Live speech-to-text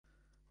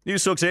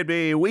News Talk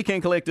ZB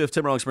Weekend Collective,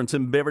 Tim Roxburgh and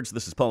Tim Beveridge.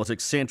 This is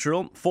Politics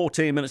Central,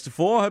 14 minutes to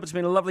 4. Hope it's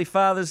been a lovely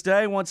Father's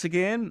Day once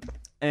again.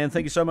 And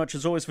thank you so much,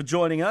 as always, for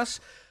joining us.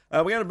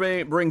 We're going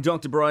to bring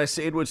Dr. Bryce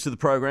Edwards to the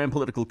program,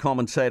 political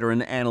commentator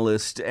and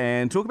analyst,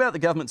 and talk about the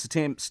government's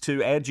attempts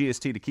to add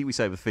GST to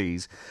KiwiSaver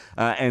fees,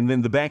 and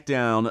then the back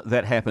down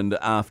that happened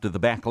after the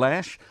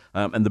backlash.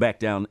 And the back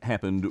down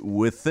happened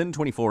within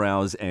 24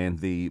 hours, and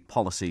the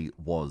policy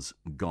was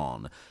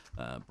gone.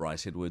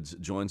 Bryce Edwards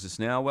joins us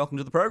now. Welcome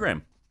to the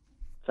program.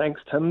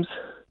 Thanks, Tims.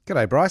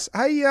 G'day, Bryce.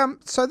 Hey,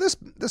 so this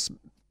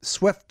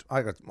swift,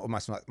 I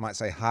almost might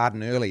say hard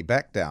and early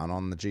back down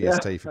on the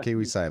GST for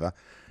KiwiSaver,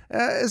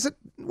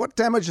 what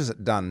damage has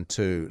it done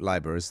to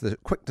Labor? Has the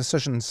quick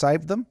decision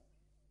saved them?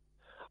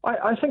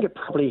 I think it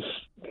probably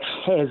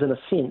has, in a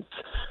sense,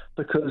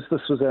 because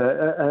this was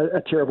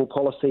a terrible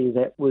policy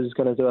that was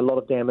going to do a lot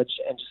of damage,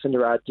 and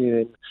Jacinda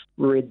Ardern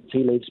read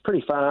tea leaves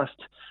pretty fast,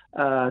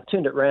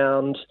 turned it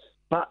round.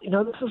 But,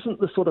 this isn't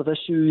the sort of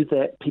issue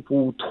that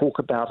people talk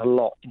about a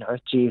lot,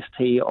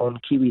 GST on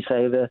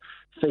KiwiSaver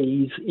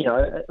fees.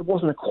 It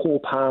wasn't a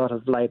core part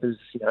of Labor's,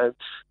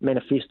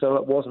 manifesto.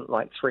 It wasn't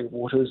like Three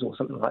Waters or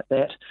something like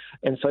that.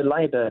 And so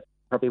Labor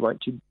probably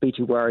won't be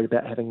too worried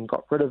about having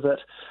got rid of it.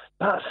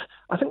 But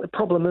I think the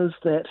problem is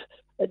that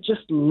it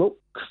just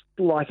looks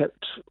like it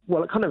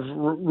kind of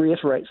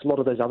reiterates a lot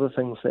of those other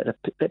things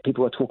that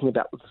people are talking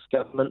about with this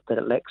government, that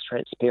it lacks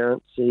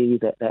transparency,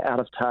 that they're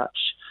out of touch,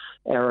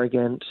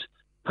 arrogant,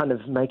 kind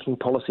of making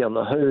policy on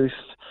the hoof.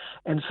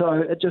 And so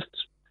it just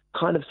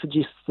kind of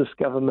suggests this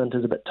government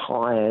is a bit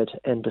tired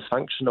and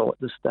dysfunctional at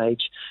this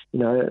stage.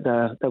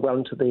 They're well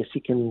into their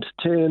second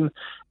term,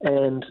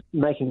 and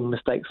making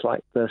mistakes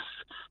like this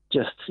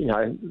just,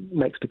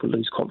 makes people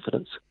lose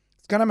confidence.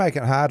 It's going to make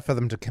it hard for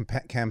them to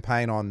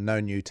campaign on no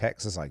new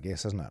taxes, I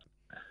guess, isn't it?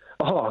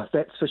 Oh,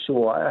 that's for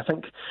sure. I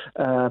think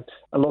a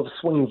lot of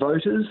swing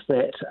voters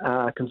that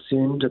are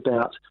concerned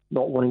about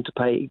not wanting to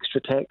pay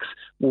extra tax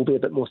will be a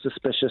bit more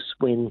suspicious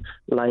when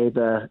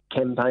Labor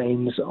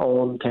campaigns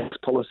on tax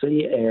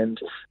policy, and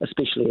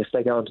especially if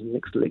they go into the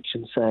next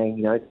election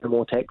saying, no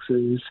more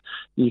taxes,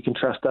 you can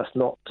trust us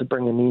not to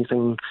bring in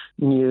anything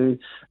new.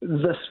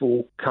 This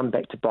will come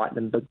back to bite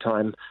them big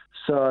time.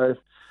 So...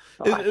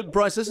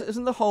 Bryce,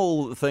 isn't the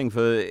whole thing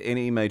for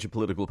any major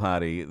political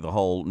party, the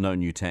whole no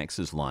new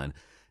taxes line,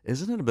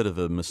 isn't it a bit of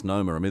a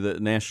misnomer? I mean, the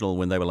National,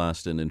 when they were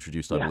last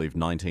introduced, I believe,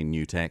 19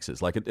 new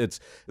taxes. Like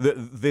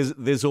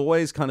there's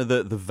always kind of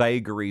the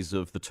vagaries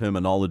of the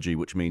terminology,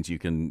 which means you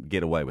can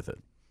get away with it.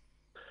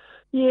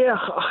 Yeah,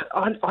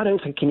 I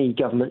don't think any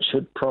government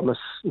should promise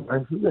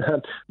no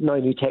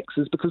new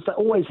taxes, because they're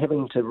always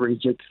having to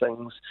rejig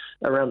things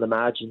around the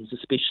margins,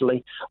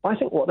 especially. I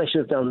think what they should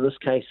have done in this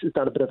case is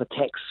done a bit of a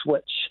tax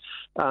switch.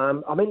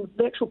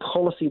 The actual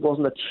policy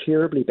wasn't a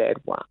terribly bad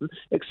one,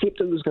 except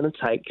it was going to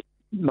take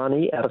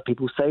money out of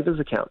people's savers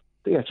account.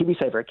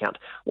 KiwiSaver account.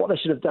 What they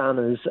should have done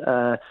is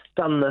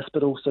done this,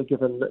 but also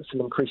given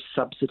some increased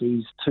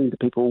subsidies to the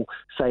people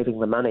saving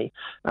the money,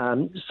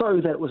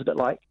 so that it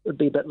would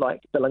be a bit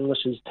like Bill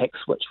English's tax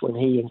switch when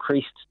he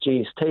increased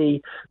GST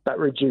but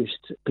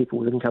reduced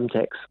people's income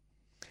tax.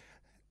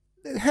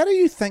 How do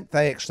you think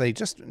they actually,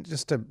 just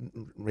to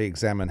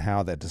re-examine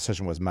how that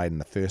decision was made in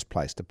the first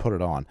place to put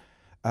it on?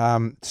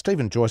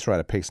 Stephen Joyce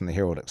wrote a piece in the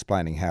Herald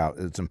explaining how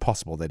it's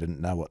impossible they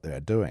didn't know what they were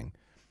doing.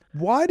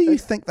 Why do you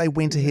think they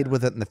went ahead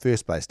with it in the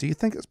first place? Do you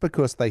think it's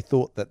because they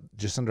thought that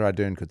Jacinda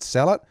Ardern could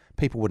sell it,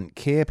 people wouldn't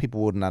care, people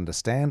wouldn't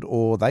understand,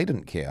 or they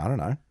didn't care? I don't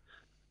know.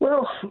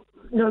 Well,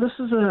 this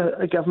is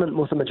a government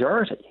with a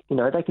majority.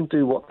 They can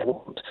do what they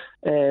want.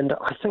 And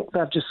I think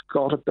they've just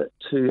got a bit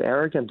too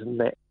arrogant in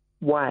that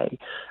way,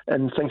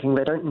 and thinking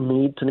they don't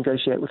need to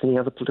negotiate with any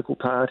other political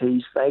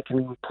parties. They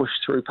can push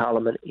through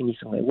Parliament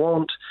anything they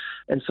want.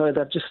 And so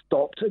they've just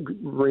stopped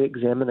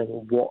re-examining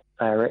what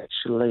they're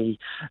actually,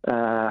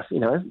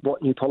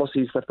 what new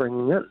policies they're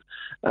bringing in.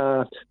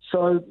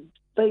 So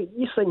they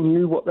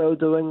knew what they were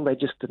doing, they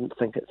just didn't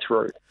think it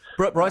through.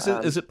 Bryce,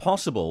 is it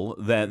possible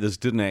that this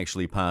didn't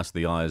actually pass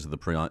the eyes of the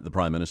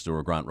Prime Minister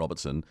or Grant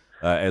Robertson,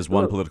 as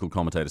one political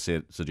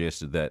commentator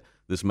suggested, that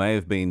this may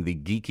have been the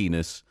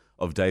geekiness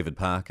of David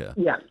Parker?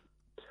 Yeah.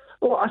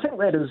 Well, I think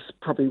that is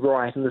probably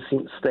right, in the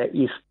sense that,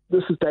 yes,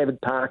 this is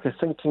David Parker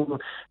thinking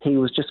he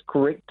was just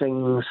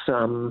correcting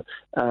some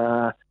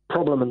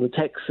problem in the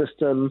tax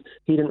system.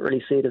 He didn't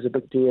really see it as a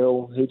big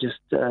deal. He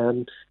just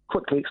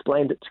quickly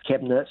explained it to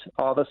Cabinet.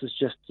 Oh, this is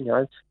just,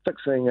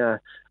 fixing a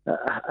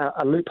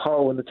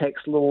loophole in the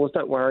tax laws.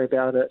 Don't worry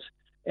about it.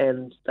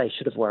 And they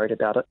should have worried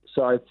about it.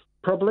 So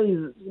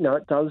probably,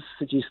 it does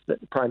suggest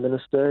that the Prime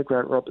Minister,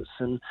 Grant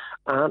Robertson,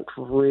 aren't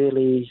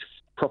really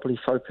properly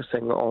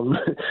focusing on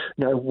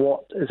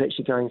what is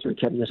actually going through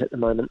Cabinet at the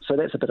moment. So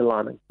that's a bit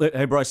alarming.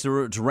 Hey, Bryce,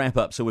 to wrap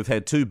up, so we've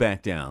had two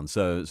back downs.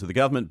 So the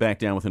government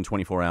backed down within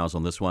 24 hours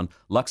on this one.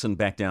 Luxon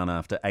backed down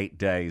after 8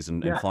 days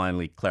and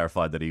finally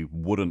clarified that he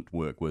wouldn't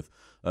work with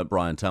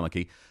Brian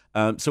Tamaki.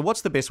 So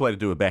what's the best way to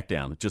do a back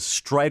down? Just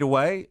straight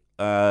away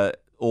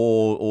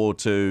or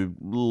to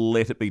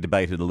let it be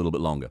debated a little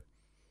bit longer?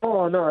 Oh,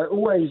 Oh, no,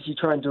 always you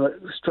try and do it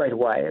straight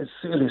away, as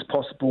early as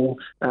possible.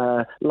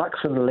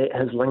 Luxon let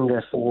his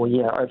linger for,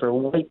 over a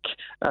week.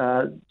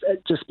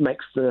 It just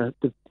makes the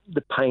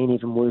pain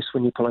even worse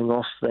when you're pulling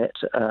off that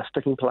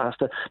sticking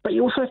plaster. But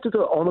you also have to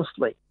do it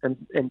honestly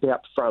and be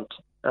up front.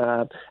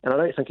 And I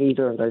don't think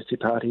either of those two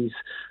parties,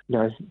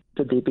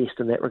 did their best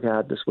in that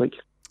regard this week.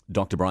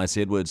 Dr. Bryce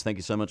Edwards, thank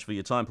you so much for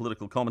your time,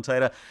 political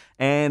commentator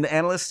and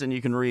analyst. And you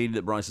can read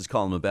Bryce's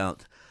column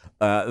about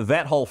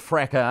that whole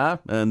fracas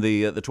and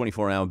the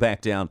 24-hour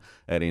back down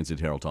at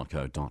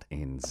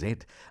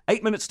nzherald.co.nz.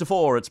 8 minutes to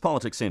 4, it's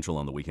Politics Central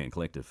on the Weekend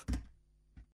Collective.